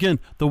 So again,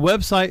 the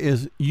website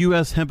is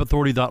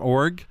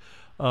ushempauthority.org.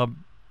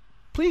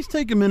 Please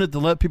take a minute to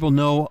let people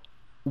know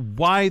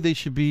why they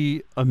should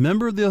be a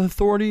member of the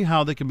authority,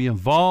 how they can be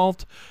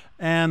involved,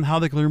 and how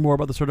they can learn more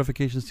about the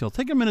certification seal.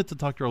 Take a minute to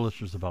talk to our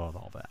listeners about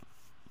all that.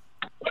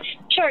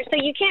 Sure. So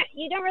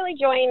you don't really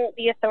join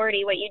the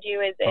authority. What you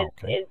do is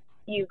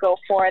you go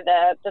for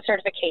the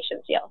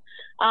certification seal.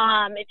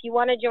 If you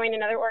want to join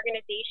another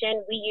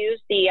organization, we use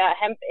the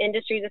Hemp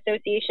Industries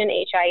Association,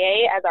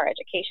 HIA, as our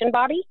education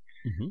body.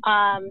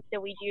 So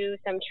we do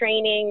some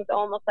trainings,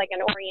 almost like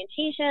an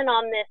orientation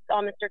on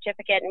the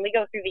certificate, and we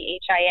go through the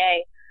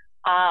HIA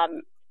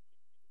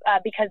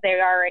because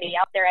they're already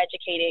out there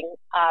educating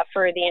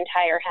for the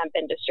entire hemp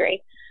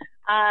industry.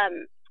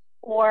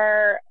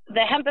 Or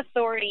the Hemp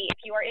Authority, if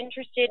you are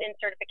interested in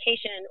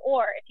certification,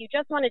 or if you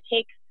just want to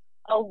take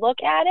a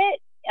look at it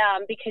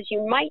because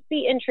you might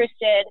be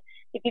interested,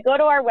 if you go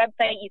to our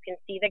website, you can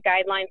see the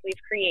guidelines we've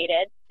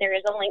created. There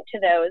is a link to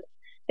those.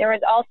 There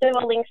is also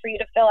a link for you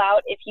to fill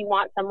out if you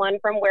want someone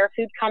from Where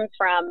Food Comes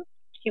From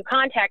to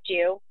contact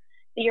you.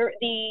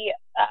 The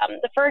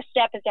first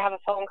step is to have a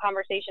phone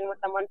conversation with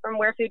someone from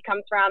Where Food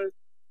Comes From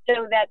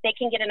so that they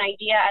can get an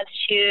idea as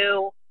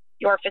to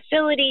your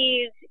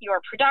facilities,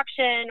 your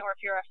production, or if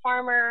you're a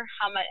farmer,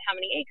 how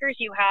many acres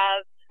you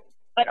have,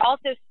 but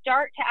also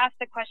start to ask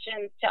the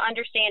questions to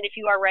understand if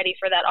you are ready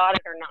for that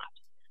audit or not.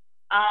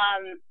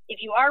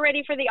 If you are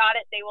ready for the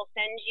audit, they will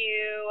send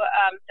you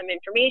some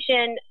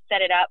information,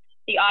 set it up.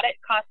 The audit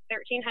costs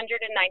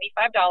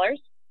 $1,395.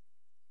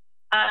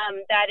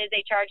 That is a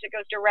charge that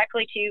goes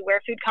directly to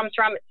Where Food Comes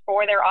From. It's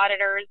for their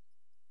auditors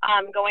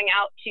going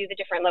out to the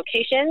different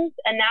locations,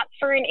 and that's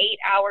for an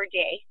 8-hour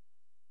day.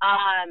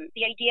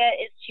 The idea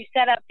is to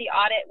set up the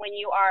audit when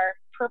you are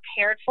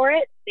prepared for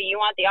it. So you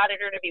want the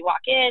auditor to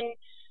walk in,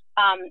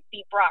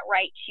 be brought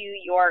right to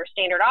your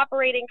standard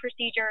operating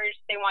procedures.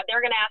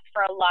 They're going to ask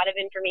for a lot of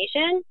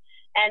information,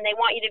 and they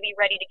want you to be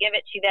ready to give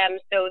it to them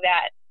so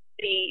that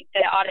the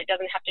audit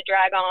doesn't have to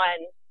drag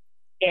on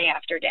day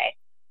after day.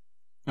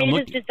 It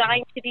is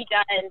designed to be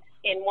done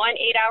in one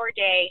 8-hour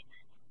day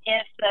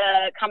if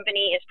the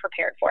company is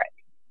prepared for it.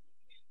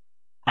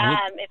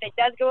 If it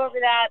does go over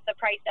that, the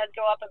price does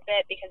go up a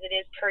bit because it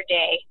is per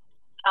day.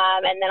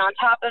 And then on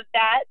top of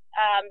that,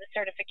 the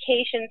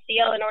certification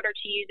seal, in order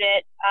to use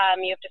it,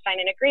 you have to sign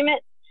an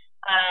agreement.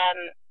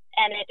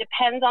 And it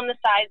depends on the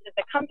size of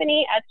the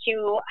company as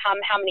to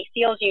how many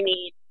seals you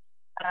need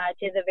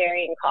to the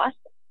varying costs.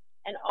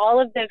 And all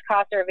of those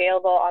costs are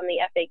available on the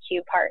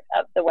FAQ part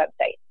of the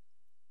website.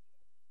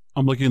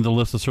 I'm looking at the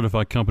list of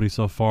certified companies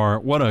so far.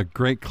 What a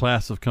great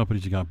class of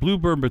companies you got.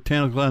 Bluebird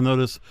Botanical, I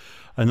noticed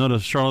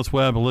Charlotte's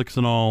Web,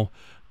 Elixinol,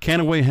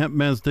 Canaway Hemp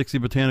Men's, Dixie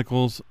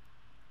Botanicals.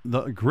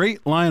 The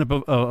great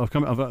lineup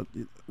of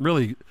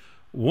really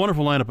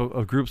wonderful lineup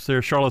of groups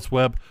there. Charlotte's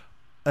Web,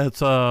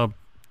 it's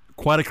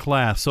quite a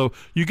class. So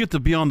you get to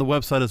be on the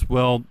website as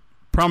well,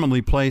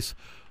 prominently placed.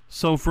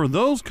 So for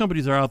those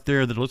companies that are out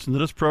there that listen to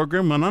this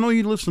program, and I know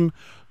you listen,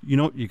 you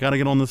got to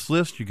get on this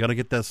list. You got to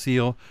get that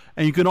seal.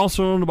 And you can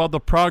also learn about the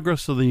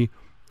progress of the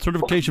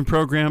certification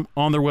program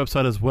on their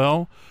website as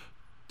well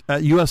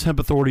at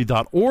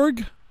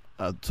ushempauthority.org.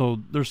 So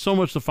there's so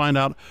much to find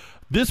out.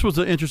 This was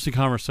an interesting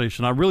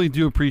conversation. I really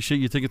do appreciate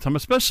you taking time,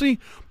 especially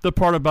the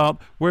part about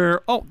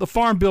where, the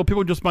Farm Bill,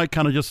 people just might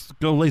kind of just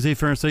go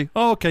laissez-faire and say,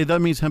 okay,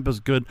 that means hemp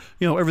is good.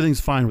 Everything's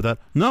fine with that.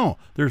 No,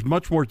 there's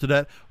much more to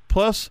that.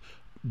 Plus,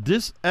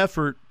 this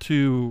effort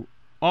to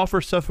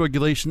offer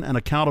self-regulation and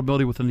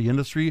accountability within the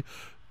industry,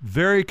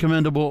 very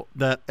commendable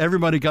that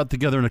everybody got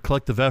together in a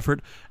collective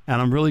effort,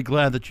 and I'm really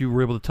glad that you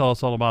were able to tell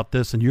us all about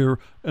this, and your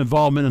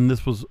involvement in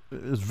this is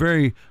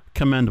very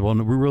commendable,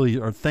 and we really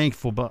are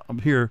thankful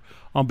here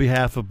on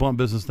behalf of Blunt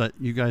Business that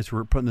you guys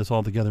were putting this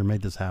all together and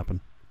made this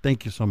happen.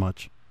 Thank you so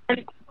much.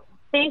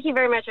 Thank you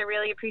very much. I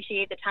really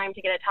appreciate the time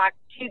to get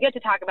to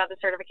talk about the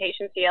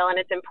certification seal and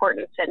its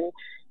importance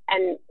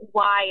and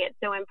why it's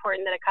so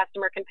important that a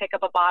customer can pick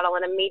up a bottle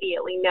and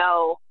immediately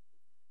know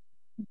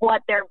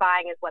what they're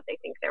buying is what they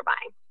think they're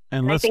buying.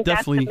 And I think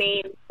that's the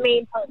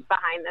main post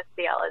behind this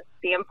seal is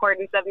the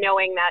importance of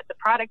knowing that the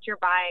product you're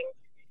buying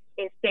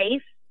is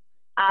safe,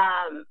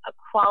 a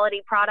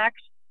quality product,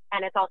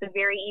 and it's also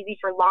very easy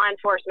for law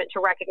enforcement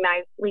to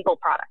recognize legal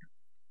products.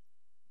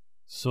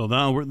 So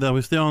now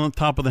we stay on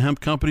top of the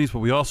hemp companies.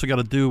 What we also got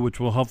to do, which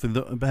we'll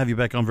hopefully have you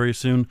back on very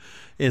soon,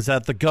 is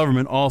that the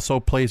government also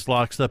plays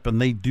lockstep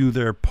and they do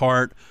their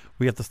part.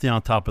 We have to stay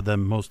on top of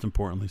them, most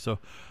importantly. So,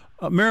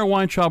 Mara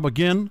Weintraub,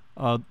 again,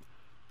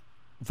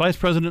 Vice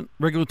President,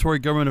 Regulatory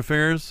Government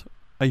Affairs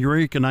at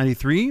Eureka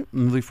 93, a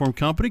newly formed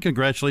company.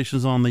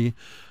 Congratulations on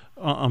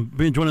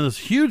joining this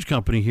huge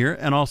company here,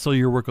 and also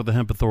your work with the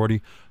Hemp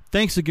Authority.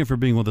 Thanks again for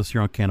being with us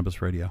here on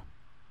Cannabis Radio.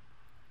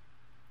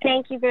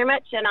 Thank you very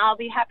much, and I'll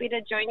be happy to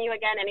join you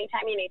again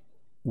anytime you need.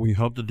 We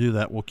hope to do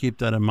that. We'll keep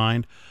that in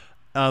mind.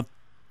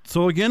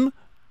 So again,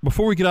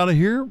 before we get out of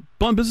here,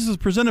 Blunt Business is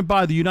presented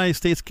by the United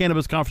States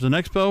Cannabis Conference and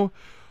Expo.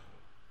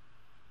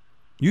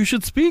 You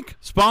should speak,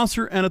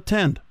 sponsor, and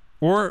attend,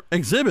 or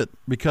exhibit,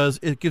 because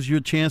it gives you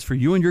a chance for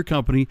you and your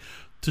company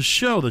to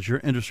show that you're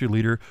an industry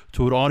leader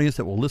to an audience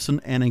that will listen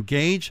and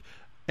engage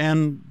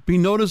and be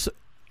noticed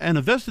and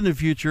invest in the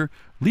future.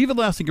 Leave a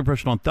lasting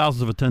impression on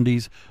thousands of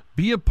attendees.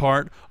 Be a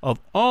part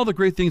of all the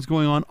great things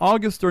going on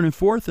August 3rd and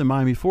 4th in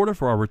Miami, Florida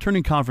for our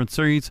returning conference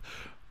series,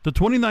 the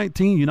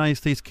 2019 United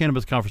States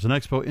Cannabis Conference and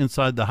Expo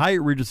inside the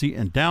Hyatt Regency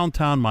in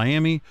downtown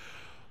Miami.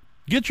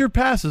 Get your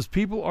passes.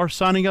 People are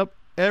signing up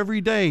every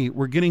day.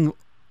 We're getting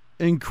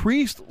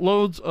increased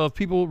loads of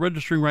people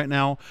registering right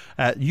now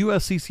at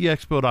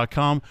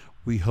usccexpo.com.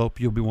 We hope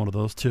you'll be one of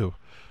those too.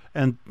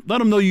 And let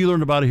them know you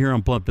learned about it here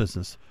on Blunt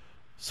Business.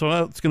 So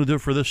that's going to do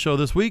it for this show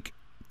this week.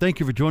 Thank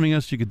you for joining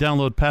us. You can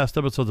download past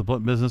episodes of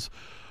Blunt Business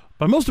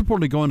by most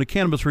importantly going to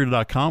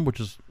CannabisRadio.com, which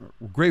is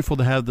grateful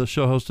to have the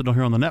show hosted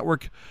here on the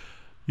network.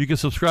 You can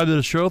subscribe to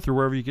the show through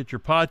wherever you get your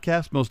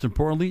podcast. Most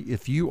importantly,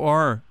 if you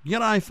got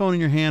an iPhone in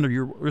your hand or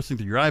you're listening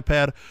to your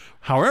iPad,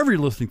 however you're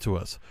listening to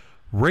us,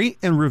 rate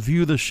and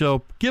review the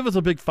show. Give us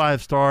a big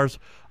 5 stars.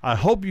 I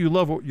hope you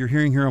love what you're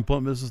hearing here on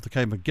Blunt Business, the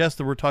kind of guests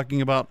that we're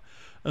talking about,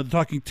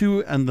 talking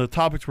to, and the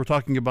topics we're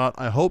talking about.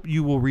 I hope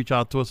you will reach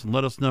out to us and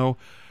let us know.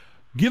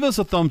 Give us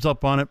a thumbs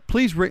up on it.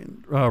 Please rate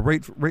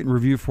and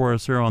review for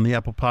us here on the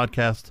Apple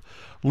Podcast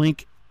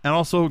link, and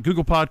also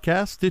Google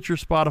Podcasts, Stitcher,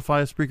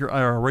 Spotify, Spreaker,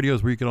 IR Radio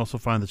is where you can also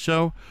find the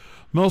show.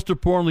 Most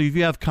importantly, if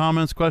you have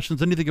comments,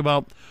 questions, anything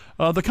about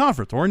the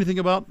conference or anything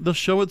about the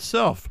show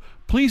itself,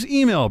 please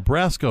email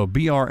Brasco,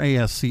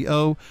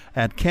 BRASCO,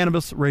 at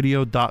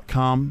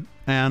CannabisRadio.com,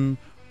 and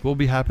we'll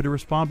be happy to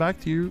respond back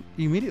to you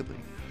immediately.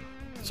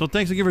 So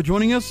thanks again for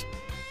joining us,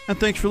 and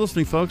thanks for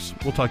listening, folks.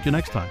 We'll talk to you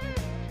next time.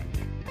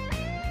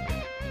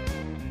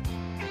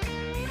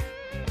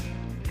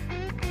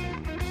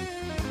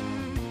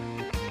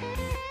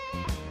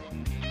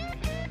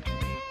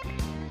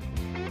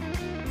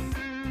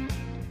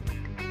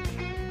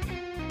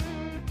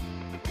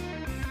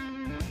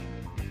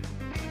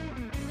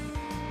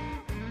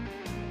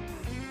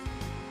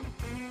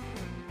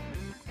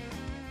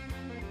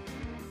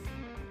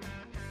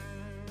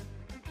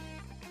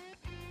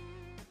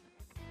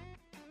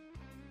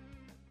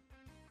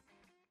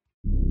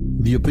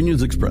 The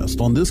opinions expressed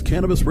on this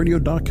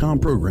CannabisRadio.com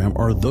program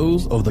are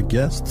those of the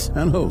guests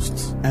and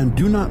hosts and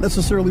do not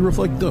necessarily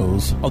reflect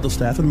those of the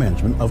staff and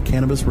management of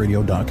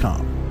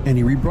CannabisRadio.com.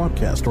 Any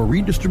rebroadcast or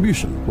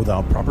redistribution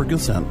without proper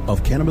consent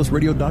of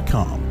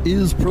CannabisRadio.com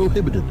is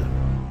prohibited.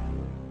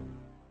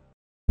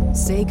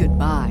 Say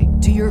goodbye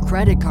to your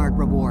credit card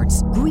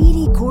rewards.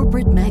 Greedy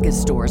corporate mega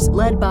stores,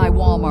 led by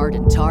Walmart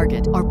and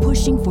Target, are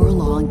pushing for a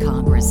law in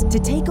Congress to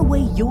take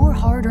away your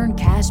hard-earned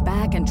cash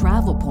back and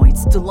travel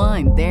points to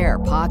line their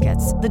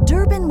pockets. The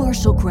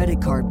Durbin-Marshall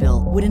credit card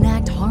bill would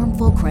enact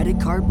harmful credit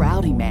card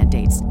routing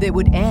mandates that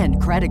would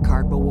end credit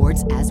card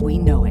rewards as we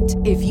know it.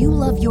 If you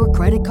love your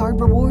credit card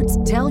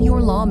rewards, tell your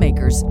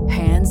lawmakers,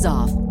 hands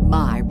off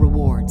my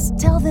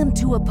rewards. Tell them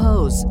to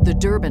oppose the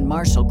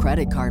Durbin-Marshall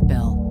credit card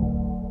bill.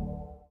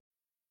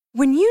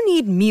 When you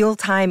need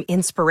mealtime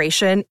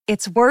inspiration,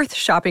 it's worth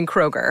shopping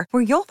Kroger,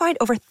 where you'll find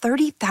over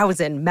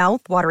 30,000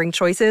 mouth-watering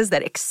choices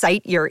that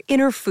excite your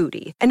inner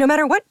foodie. And no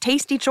matter what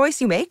tasty choice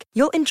you make,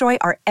 you'll enjoy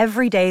our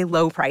everyday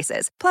low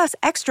prices, plus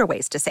extra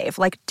ways to save,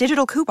 like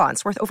digital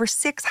coupons worth over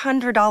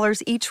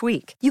 $600 each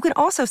week. You can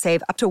also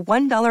save up to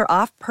 $1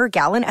 off per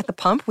gallon at the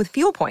pump with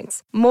fuel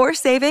points. More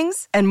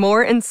savings and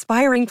more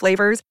inspiring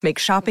flavors make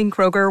shopping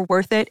Kroger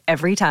worth it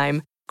every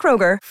time.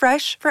 Kroger,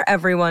 fresh for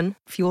everyone.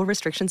 Fuel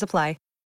restrictions apply.